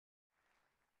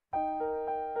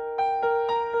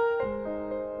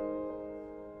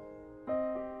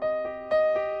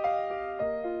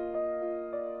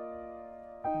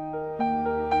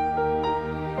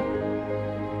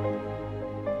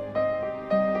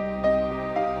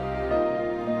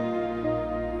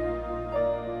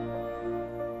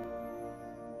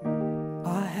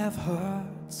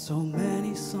so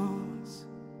many songs,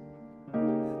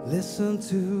 listen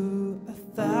to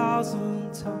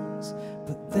 1,000 tongues,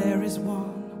 but there is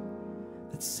one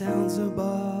that sounds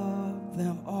above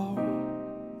them all.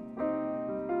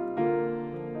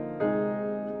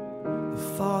 The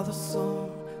Father's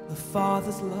song, the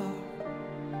Father's love,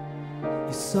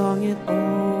 you sung it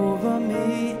over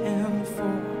me and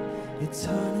for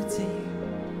eternity.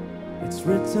 It's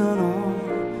written on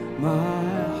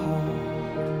my heart.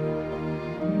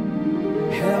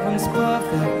 Heaven's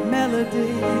perfect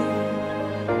melody,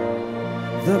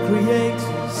 the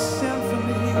Creator's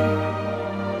symphony.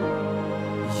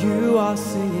 You are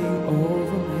singing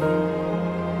over me,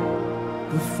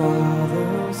 the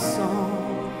Father's song.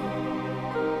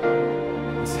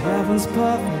 It's heaven's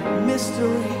perfect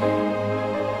mystery,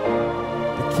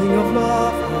 the King of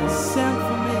love has sent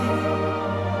for me.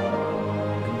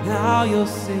 And now you're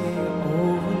singing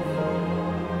over me,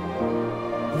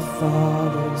 the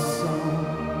Father's song.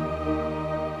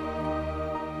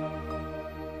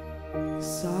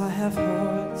 Yes, I have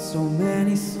heard so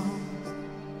many songs,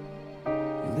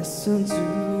 listen to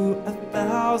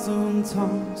 1,000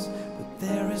 tongues, but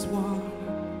there is one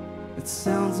that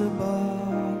sounds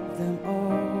above them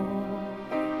all.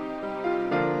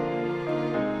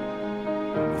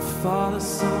 The Father's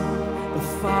song, the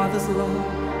Father's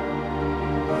love,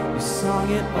 you sung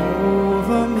it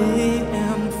over me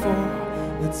and for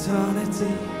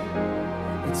eternity.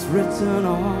 It's written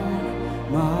on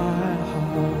my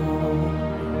heart.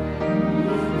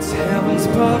 It's heaven's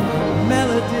perfect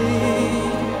melody,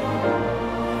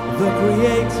 the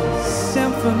Creator's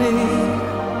symphony.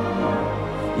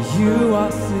 You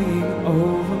are singing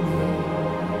over me,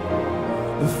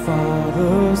 the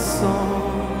Father's song.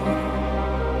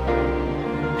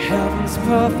 Heaven's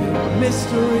perfect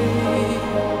mystery,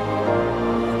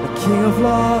 the King of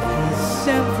love has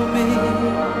sent for me.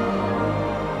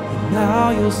 And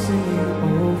now you're singing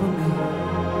over me,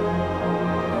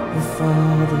 the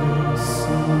Father's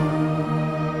song.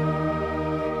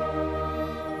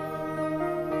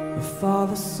 The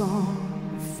Father's song,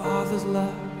 the Father's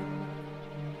love,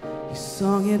 you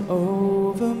sung it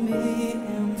over me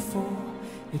and for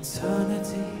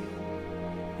eternity.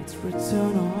 It's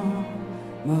written on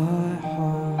my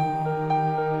heart.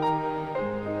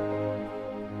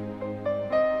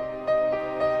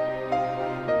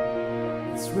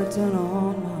 It's written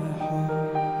on my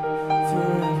heart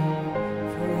forever,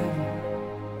 forever.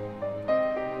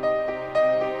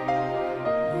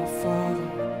 My Father,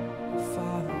 my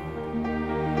Father,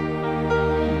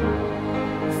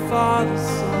 the Father's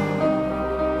song.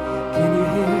 Can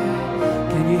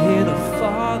you hear the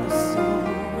Father's song?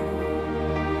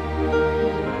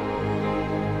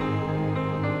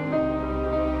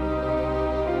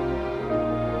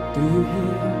 Do you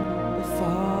hear the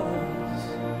Father's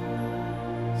song?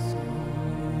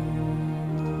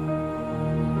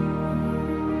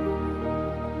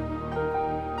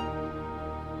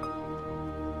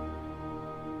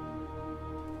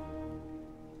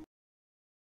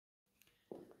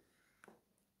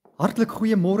 Hartlik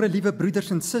goeiemôre liewe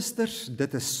broeders en susters.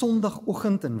 Dit is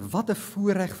Sondagoggend en wat 'n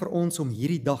voorreg vir ons om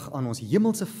hierdie dag aan ons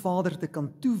hemelse Vader te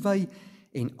kan toewy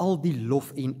en al die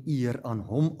lof en eer aan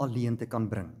hom alleen te kan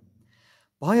bring.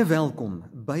 Baie welkom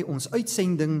by ons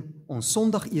uitsending, ons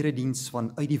Sondag-erediens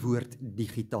van Uit die Woord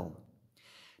digitaal.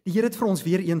 Die Here het vir ons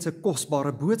weer eens 'n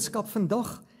kosbare boodskap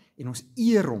vandag en ons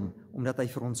eer hom omdat hy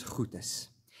vir ons goed is.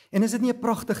 En is dit nie 'n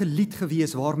pragtige lied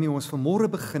gewees waarmee ons vanmôre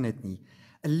begin het nie?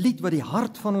 'n Lied wat die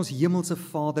hart van ons hemelse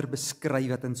Vader beskryf,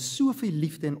 wat in soveel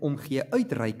liefde en omgee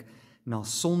uitreik na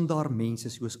sondaar mense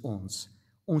soos ons.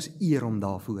 Ons eer hom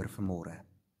daarvoor vanmôre.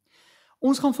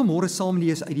 Ons gaan vanmôre saam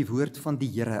lees uit die woord van die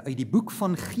Here, uit die boek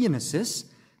van Genesis,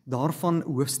 daarvan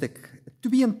hoofstuk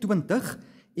 22,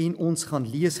 en ons gaan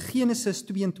lees Genesis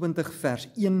 22 vers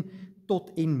 1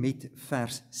 tot en met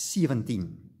vers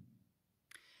 17.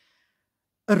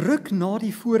 'n Ruk na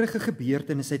die vorige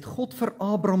gebeurtenis het God vir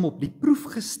Abraham op die proef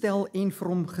gestel en vir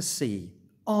hom gesê,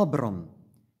 Abraham,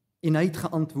 en hy het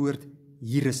geantwoord,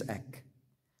 hier is ek.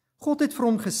 God het vir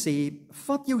hom gesê,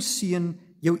 vat jou seun,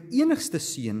 jou enigste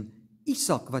seun,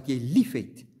 Isak wat jy lief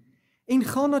het, en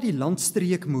ga na die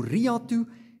landstreek Moria toe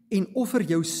en offer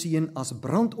jou seun as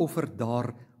brandoffer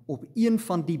daar op een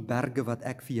van die berge wat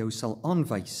ek vir jou sal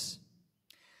aanwys.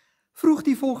 Vroeg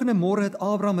die volgende môre het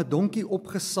Abraham 'n donkie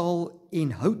opgesaal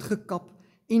en hout gekap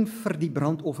en vir die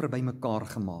brandoffer bymekaar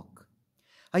gemaak.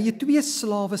 Hy het 2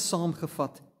 slawe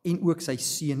saamgevat en ook sy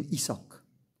seun Isak.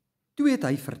 Toe het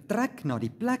hy vertrek na die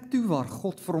plek toe waar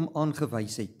God vir hom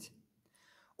aangewys het.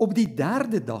 Op die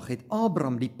 3de dag het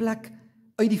Abraham die plek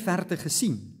uit die verte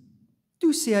gesien.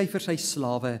 Toe sê hy vir sy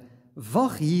slawe,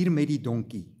 wag hier met die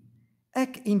donkie.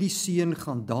 Ek en die seun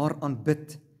gaan daar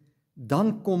aanbid,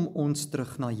 dan kom ons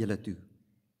terug na julle toe.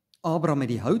 Abraham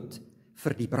het die hout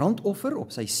vir die brandoffer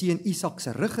op sy seun Isak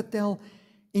se rug getel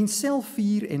en self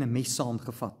vuur en 'n mes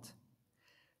saamgevat.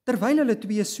 Terwyl hulle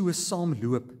twee so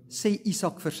saamloop, sê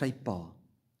Isak vir sy pa,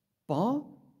 Pa?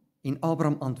 En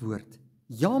Abraham antwoord,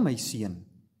 Ja, my seun.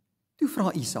 Toe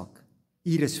vra Isak,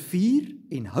 Hier is vuur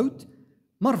en hout,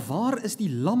 maar waar is die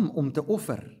lam om te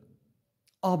offer?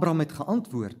 Abraham het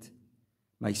geantwoord,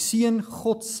 My seun,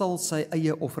 God sal sy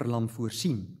eie offerlam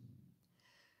voorsien.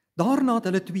 Daarna het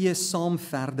hulle twee saam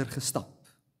verder gestap.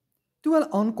 Toe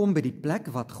hulle aankom by die plek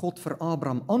wat God vir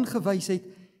Abraham aangewys het,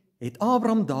 het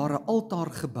Abraham daar 'n altaar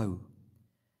gebou.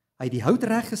 Hy het die hout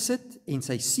reggesit en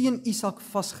sy seun Isak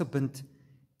vasgebind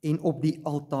en op die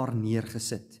altaar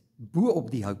neergesit, bo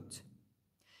op die hout.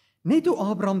 Net toe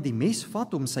Abraham die mes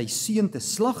vat om sy seun te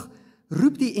slag,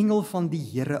 roep die engel van die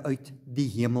Here uit die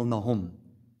hemel na hom.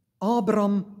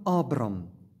 Abraham, Abraham.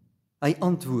 Hy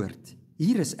antwoord,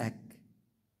 Hier is ek.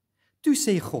 Toe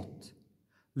sê God,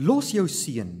 Los jou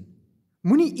seun,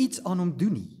 moenie iets aan hom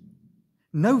doen nie.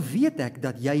 Nou weet ek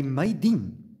dat jy my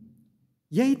dien.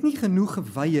 Jy het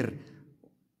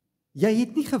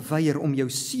nie geweier om jou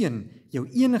seun, jou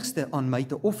enigste, aan my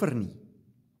te offer nie.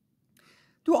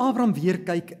 Toe Abraham weer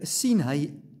kyk, sien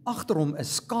hy agter hom 'n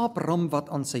skaapram wat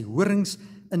aan sy horings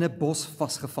in 'n bos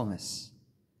vasgevang is.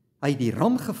 Hy het die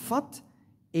ram gevat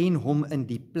en hom in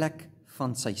die plek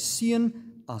van sy seun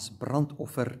as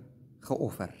brandoffer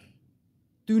geoffer.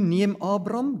 Toe noem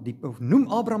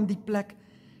Abraham die plek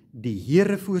die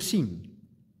Here voorsien.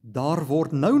 Daar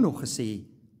word nou nog gesê,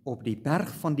 op die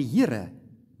berg van die Here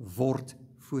word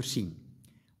voorsien.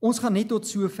 Ons gaan net tot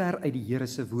sover uit die Here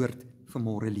se woord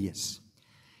vanmôre lees.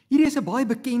 Hierdie is 'n baie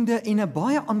bekende en 'n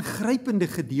baie aangrypende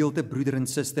gedeelte, broeder en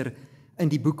suster, in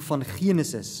die boek van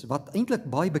Genesis, wat eintlik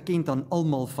baie bekend aan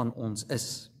almal van ons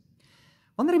is.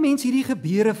 Wanneer 'n mens hierdie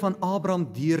gebeure van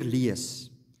Abraham deurlees,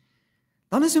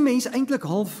 dan is 'n mens eintlik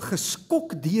half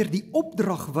geskok deur die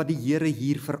opdrag wat die Here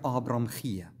hier vir Abraham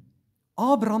gee.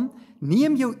 Abraham,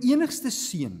 neem jou enigste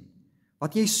seun,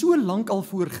 wat jy so lank al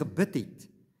voor gebid het,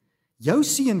 jou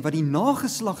seun wat die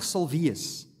nageslag sal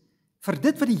wees, vir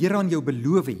dit wat die Here aan jou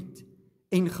beloof het,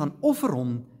 en gaan offer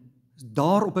hom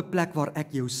daar op 'n plek waar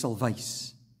ek jou sal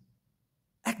wys.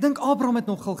 Ek dink Abraham het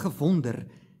nogal gewonder,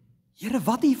 Here,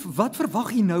 wat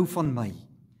verwag U nou van my?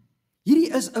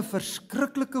 Hierdie is 'n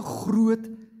verskriklike groot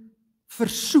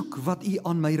versoek wat U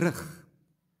aan my rig.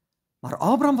 Maar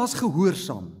Abraham was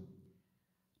gehoorsaam.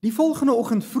 Die volgende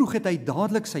oggend vroeg het hy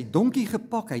dadelik sy donkie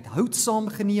gepak, hy het hout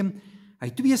saamgeneem, hy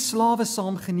het 2 slawe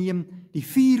saamgeneem, die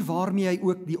vuur waarmee hy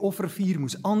ook die offervuur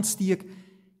moes aansteek,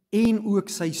 en ook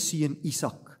sy seun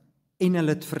Isak, en hulle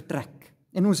het vertrek.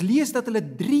 En ons lees dat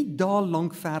hulle 3 dae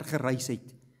lank ver gereis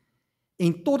het,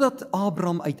 en totdat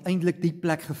Abraham uiteindelik die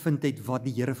plek gevind het wat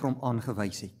die Here vir hom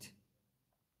aangewys het.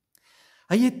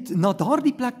 Hy het na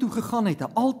daardie plek toe gegaan, hy het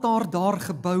 'n altaar daar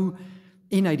gebou,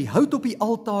 en hy het die hout op die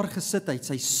altaar gesit, hy het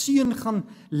sy seun gaan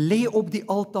lê op die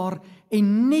altaar,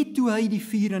 en net toe hy die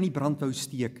vuur aan die brand wou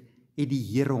steek, het die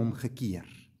Here hom gekeer,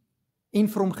 en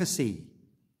vir hom gesê,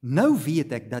 nou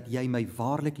weet ek dat jy my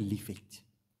waarlik liefhet.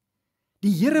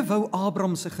 Die Here wou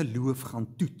Abraham se geloof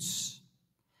gaan toets.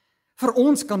 Vir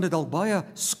ons kan dit al baie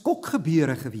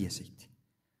skokgebeure gewees het.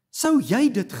 Sou jy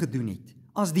dit gedoen het,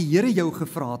 as die Here jou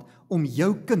gevra het om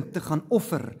jou kind te gaan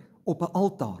offer op 'n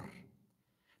altaar?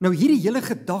 Nou hierdie hele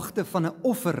gedagte van 'n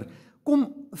offer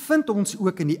vind ons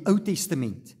ook in die Ou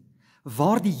Testament,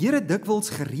 waar die Here dikwels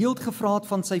gereeld gevra het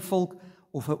van sy volk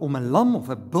om 'n lam of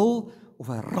 'n bul of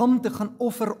 'n ram te gaan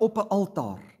offer op 'n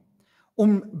altaar,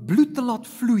 om bloed te laat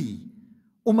vloei,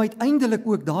 om uiteindelik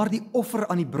ook daardie offer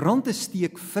aan die brand te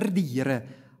steek vir die Here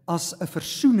as 'n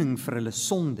versoening vir hulle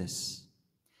sondes.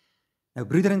 Nou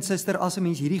broeder en suster, as 'n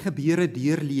mens hierdie gebeure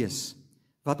deurlees,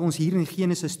 wat ons hier in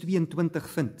Genesis 22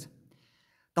 vind,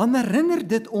 dan herinner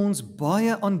dit ons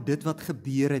baie aan dit wat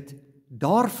gebeur het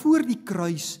daar voor die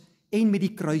kruis en met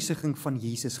die kruisiging van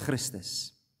Jesus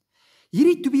Christus.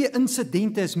 Hierdie 2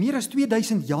 insidente is meer as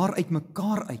 2000 jaar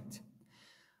uitmekaar uit.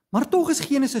 Maar tog is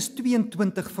Genesis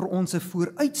 22 vir ons 'n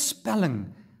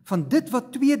vooruitspelling van dit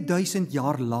wat 2000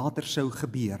 jaar later sou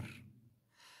gebeur.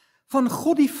 Van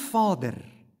God die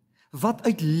Vader, wat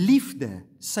uit liefde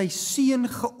sy seun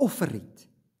geoffer het,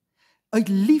 uit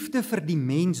liefde vir die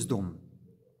mensdom.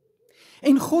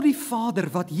 En God die Vader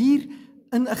wat hier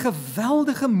in 'n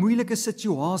geweldige moeilike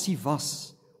situasie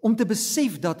was, om te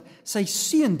besef dat sy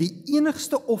seun die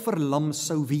enigste offerlam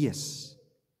sou wees.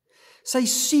 Sy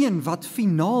seun wat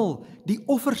finaal die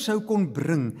offer sou kon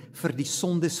bring vir die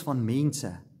sondes van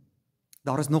mense.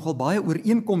 Daar is nogal baie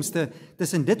ooreenkomste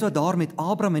tussen dit wat daar met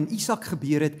Abraham en Isak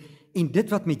gebeur het en dit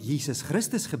wat met Jesus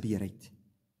Christus gebeur het.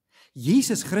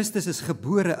 Jesus Christus is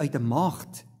gebore uit 'n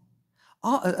maagd.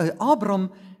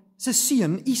 Abraham se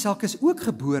seun Isak is ook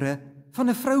gebore van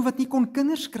 'n vrou wat nie kon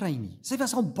kinders kry nie. Sy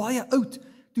was al baie oud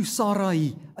toe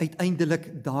Sarai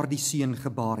uiteindelik daardie seun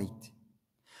gebaar het.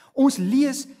 Ons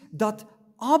lees dat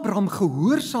Abraham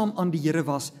gehoorsaam aan die Here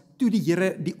was toe die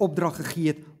Here die opdrag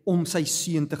gegee het om sy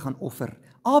seun te gaan offer.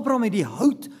 Abraham het die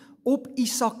hout op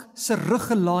Isak se rug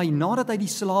gelaai nadat hy die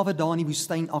slawe daar in die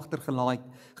woestyn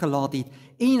agtergelaat het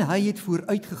en hy het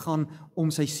vooruit gegaan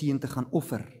om sy seun te gaan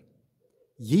offer.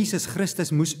 Jesus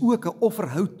Christus moes ook 'n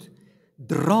offerhout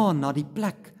dra na die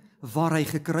plek waar hy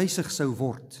gekruisig sou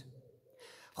word.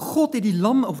 God het die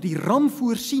lam of die ram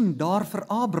voorsien daar vir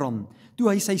Abraham toe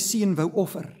hy sy seun wou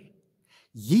offer.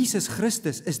 Jesus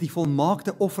Christus is die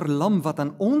volmaakte offerlam wat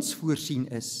aan ons voorsien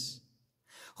is.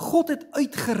 God het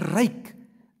uitgereik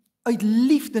uit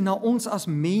liefde na ons as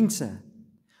mense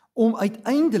om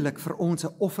uiteindelik vir ons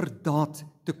 'n offerdaad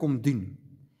te kom doen.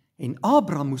 En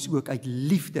Abraham moes ook uit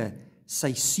liefde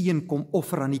sy seun kom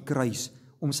offer aan die kruis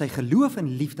om sy geloof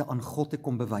en liefde aan God te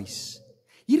kom bewys.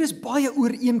 Hier is baie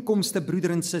ooreenkomste,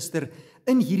 broeder en suster,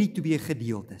 in hierdie twee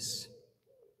gedeeltes.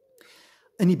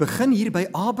 In die begin hier by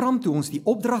Abraham, toe ons die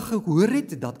opdrag gehoor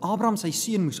het dat Abraham sy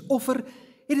seun moes offer,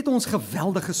 het dit ons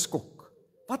geweldig geskok.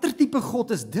 Watter tipe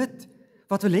God is dit?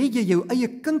 Wat wil hê jy jou eie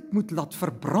kind moet laat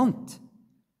verbrand?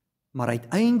 Maar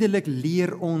uiteindelik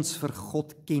leer ons vir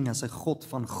God ken as 'n God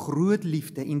van groot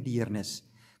liefde en deernis,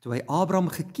 toe hy Abraham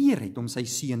gekeer het om sy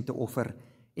seun te offer,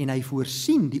 en hy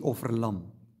voorsien die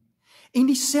offerlam. En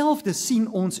dieselfde sien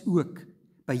ons ook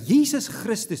by Jesus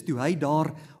Christus toe hy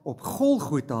daar op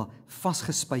Golgotha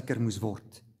vasgespijker moes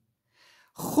word.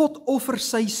 God offer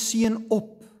sy seun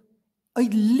op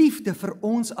uit liefde vir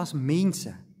ons as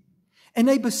mense. En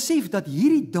hy besef dat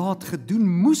hierdie daad gedoen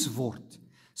moes word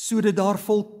sodat daar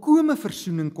volkome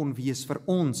versoening kon wees vir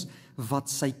ons wat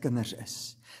sy kinders is.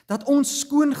 Dat ons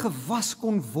skoon gewas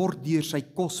kon word deur sy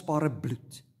kosbare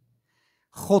bloed.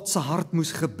 God se hart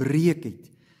moes gebreek het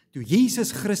toe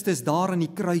Jesus Christus daar aan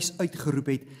die kruis uitgeroep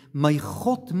het, my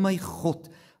God,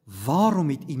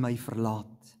 waarom het U my verlaat?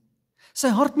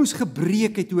 Sy hart moes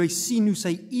gebreek het toe hy sien hoe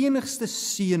sy enigste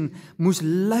seun moes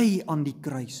ly aan die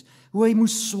kruis, hoe hy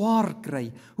moes swaar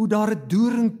kry, hoe daar 'n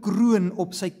doringkroon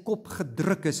op sy kop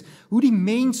gedruk is, hoe die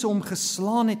mense hom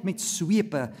geslaan het met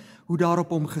swepe, hoe daar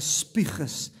op hom gespieg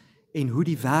is en hoe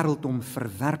die wêreld hom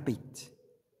verwerp het.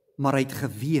 Maar hy het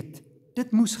geweet,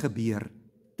 dit moes gebeur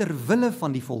ter wille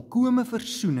van die volkome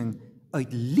versoening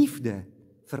uit liefde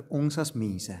vir ons as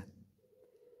mense.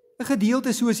 'n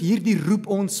Gedeelte soos hierdie roep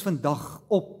ons vandag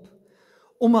op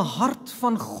om 'n hart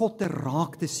van God te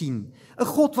raak te sien, 'n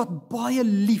God wat baie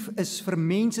lief is vir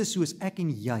mense soos ek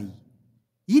en jy.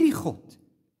 Hierdie God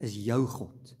is jou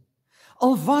God.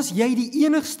 Al was jy die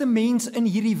enigste mens in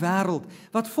hierdie wêreld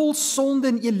wat vol sonde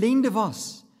en ellende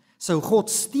was, sou God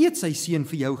steeds sy seun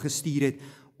vir jou gestuur het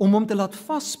om hom te laat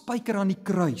vasspijker aan die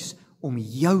kruis om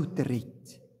jou te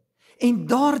red. En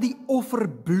daardie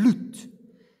offerbloed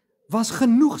was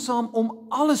genoegsaam om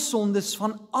alle sondes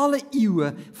van alle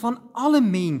eeue, van alle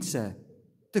mense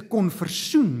te kon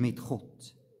versoen met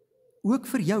God. Ook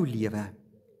vir jou lewe.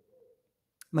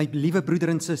 My liewe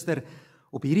broeder en suster,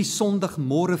 op hierdie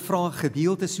Sondagmôre vra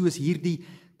gedeelte soos hierdie,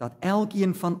 dat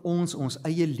elkeen van ons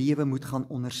eie lewe moet gaan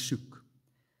ondersoek.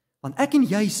 Want ek en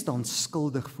jy staan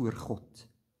skuldig voor God.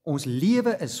 Ons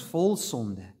lewe is vol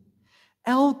sonde.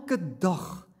 Elke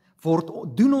dag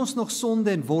doen ons nog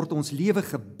sonde en word ons lewe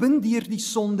gebind deur die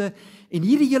sonde en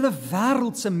hierdie hele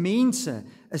wêreldse mense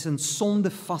is in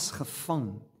sonde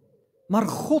vasgevang. Maar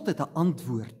God het 'n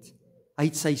antwoord. Hy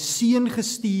het sy seun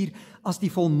gestuur as die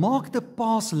volmaakte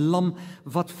paaslam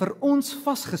wat vir ons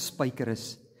vasgespijker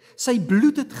is. Sy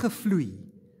bloed het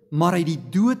gevloei, maar hy het die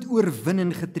dood oorwin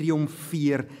en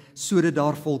getriomfeer sodat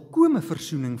daar volkome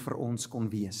versoening vir ons kon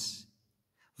wees.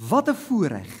 Wat 'n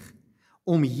voorreg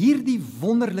om hierdie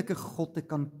wonderlike God te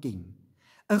kan ken.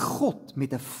 'n God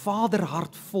met 'n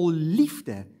vaderhart vol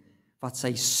liefde wat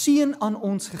sy seun aan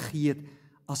ons gegee het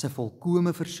as 'n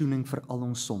volkome versoening vir al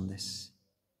ons sondes.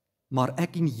 Maar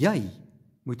ek en jy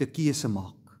moet 'n keuse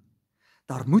maak.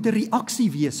 Daar moet 'n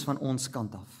reaksie wees van ons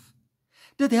kant af.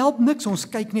 Dit help niks ons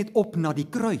kyk net op na die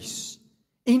kruis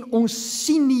en ons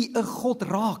sien nie 'n God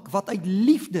raak wat uit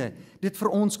liefde dit vir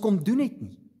ons kom doen het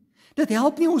nie. Dit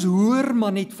help nie ons hoor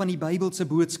maar net van die Bybelse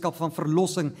boodskap van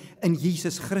verlossing in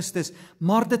Jesus Christus,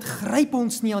 maar dit gryp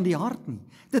ons nie aan die hart nie.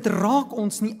 Dit raak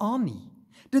ons nie aan nie.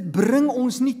 Dit bring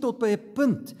ons nie tot by 'n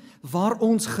punt waar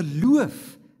ons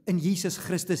geloof in Jesus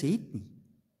Christus het nie.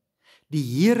 Die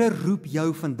Here roep jou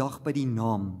vandag by die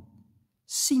naam.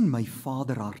 Sien my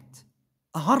Vader-hart,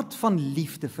 'n hart van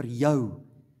liefde vir jou.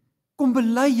 Kom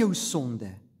bely jou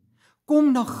sonde.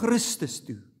 Kom na Christus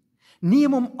toe.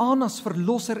 Neem hom aan as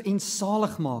verlosser en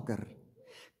saligmaker.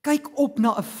 Kyk op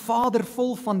na 'n Vader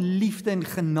vol van liefde en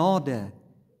genade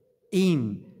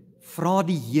en vra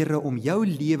die Here om jou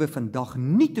lewe vandag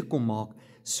nuut te kom maak,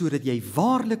 sodat jy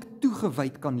waarlik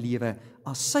toegewyd kan lewe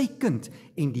as sy kind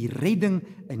en die redding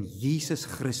in Jesus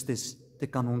Christus te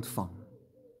kan ontvang.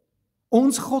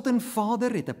 Ons God en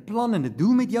Vader het 'n plan en 'n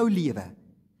doel met jou lewe,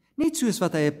 net soos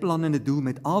wat hy 'n plan en 'n doel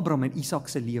met Abraham en Isak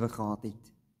se lewe gehad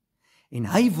het. En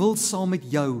hy wil saam met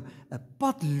jou 'n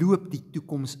pad loop die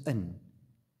toekoms in.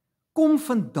 Kom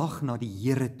vandag na die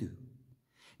Here toe.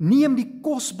 Neem die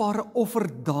kosbare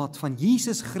offerdaad van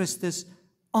Jesus Christus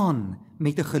aan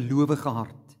met 'n gelowige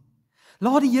hart.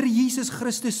 Laat die Here Jesus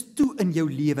Christus toe in jou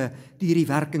lewe deur die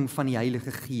werking van die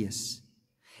Heilige Gees.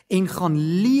 En gaan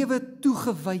lewe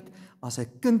toegewyd as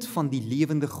 'n kind van die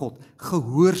lewende God,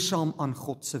 gehoorsaam aan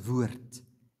God se woord.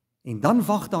 En dan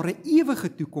wag daar 'n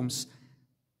ewige toekoms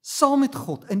saam met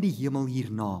God in die hemel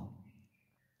hierna.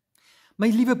 My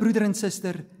liewe broeder en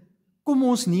suster, kom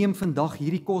ons neem vandag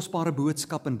hierdie kosbare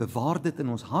boodskap en bewaar dit in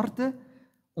ons harte.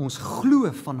 Ons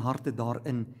glo van harte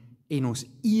daarin en ons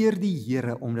eer die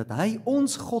Here omdat hy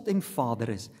ons God en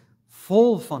Vader is,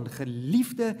 vol van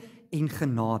geliefde en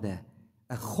genade,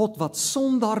 'n God wat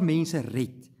sondaar mense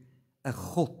red, 'n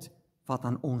God wat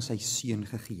aan ons sy seun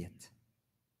gegee het.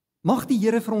 Mag die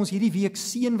Here vir ons hierdie week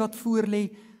seën wat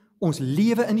voorlê, ons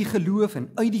lewe in die geloof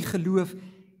en uit die geloof,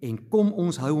 en kom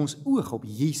ons hou ons oog op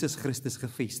Jesus Christus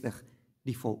gefestig,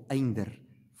 die volëinder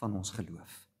van ons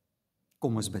geloof.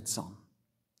 Kom ons bid saam.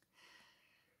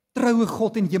 Troue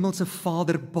God en hemelse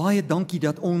Vader, baie dankie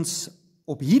dat ons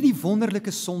op hierdie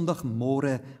wonderlike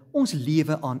Sondagmôre ons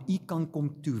lewe aan U kan kom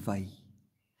toewy.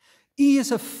 U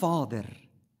is 'n Vader,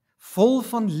 vol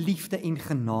van liefde en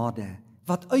genade,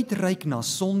 wat uitreik na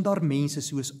sondaar mense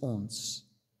soos ons.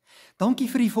 Dankie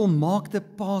vir die volmaakte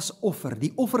paasoffer,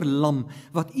 die offerlam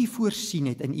wat U voorsien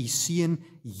het in U Seun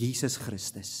Jesus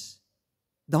Christus.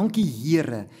 Dankie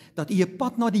Here, dat U 'n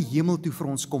pad na die hemel toe vir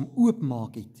ons kom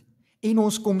oopmaak het, en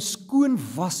ons kom skoon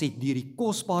was het deur die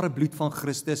kosbare bloed van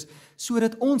Christus,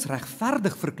 sodat ons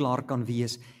regverdig verklaar kan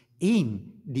wees en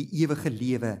die ewige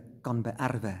lewe kan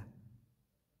beerwe.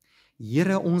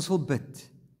 Here, ons wil bid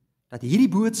dat hierdie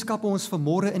boodskap ons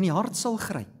vanmôre in die hart sal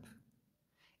gryp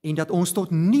en dat ons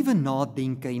tot nuwe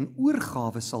nadenke en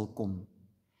oorgawe sal kom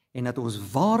en dat ons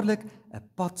waarlik 'n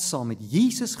pad saam met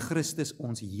Jesus Christus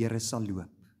ons Here sal loop.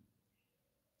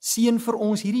 Seën vir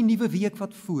ons hierdie nuwe week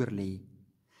wat voorlê.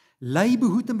 Lei,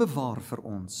 behoed en bewaar vir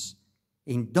ons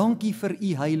en dankie vir U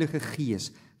Heilige Gees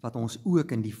wat ons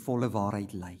ook in die volle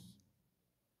waarheid lei.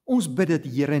 Ons bid dit,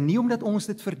 Here, nie omdat ons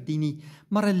dit verdien nie,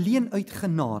 maar alleen uit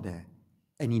genade,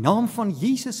 in die naam van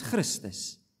Jesus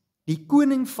Christus, die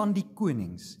Koning van die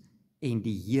konings en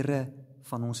die Here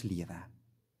van ons lewe.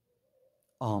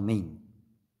 Amen.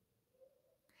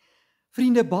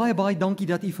 Vriende, baie dankie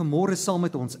dat U vanmôre saam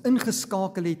met ons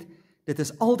ingeskakel het. Dit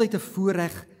is altyd 'n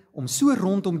voorreg om so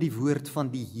rondom die woord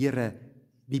van die Here,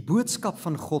 die boodskap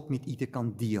van God met U te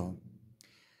kan deel.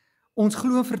 Ons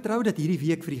glo en vertrou dat hierdie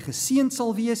week vir U geseënd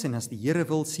sal wees en as die Here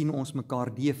wil sien ons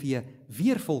mekaar DV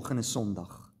weer volgende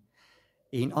Sondag.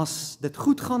 En as dit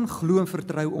goed gaan, glo en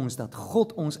vertrou ons dat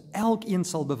God ons elkeen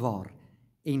sal bewaar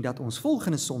en dat ons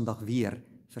volgende Sondag weer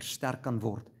versterk kan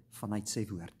word vanuit sy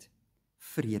woord.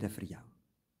 Vrede vir jou.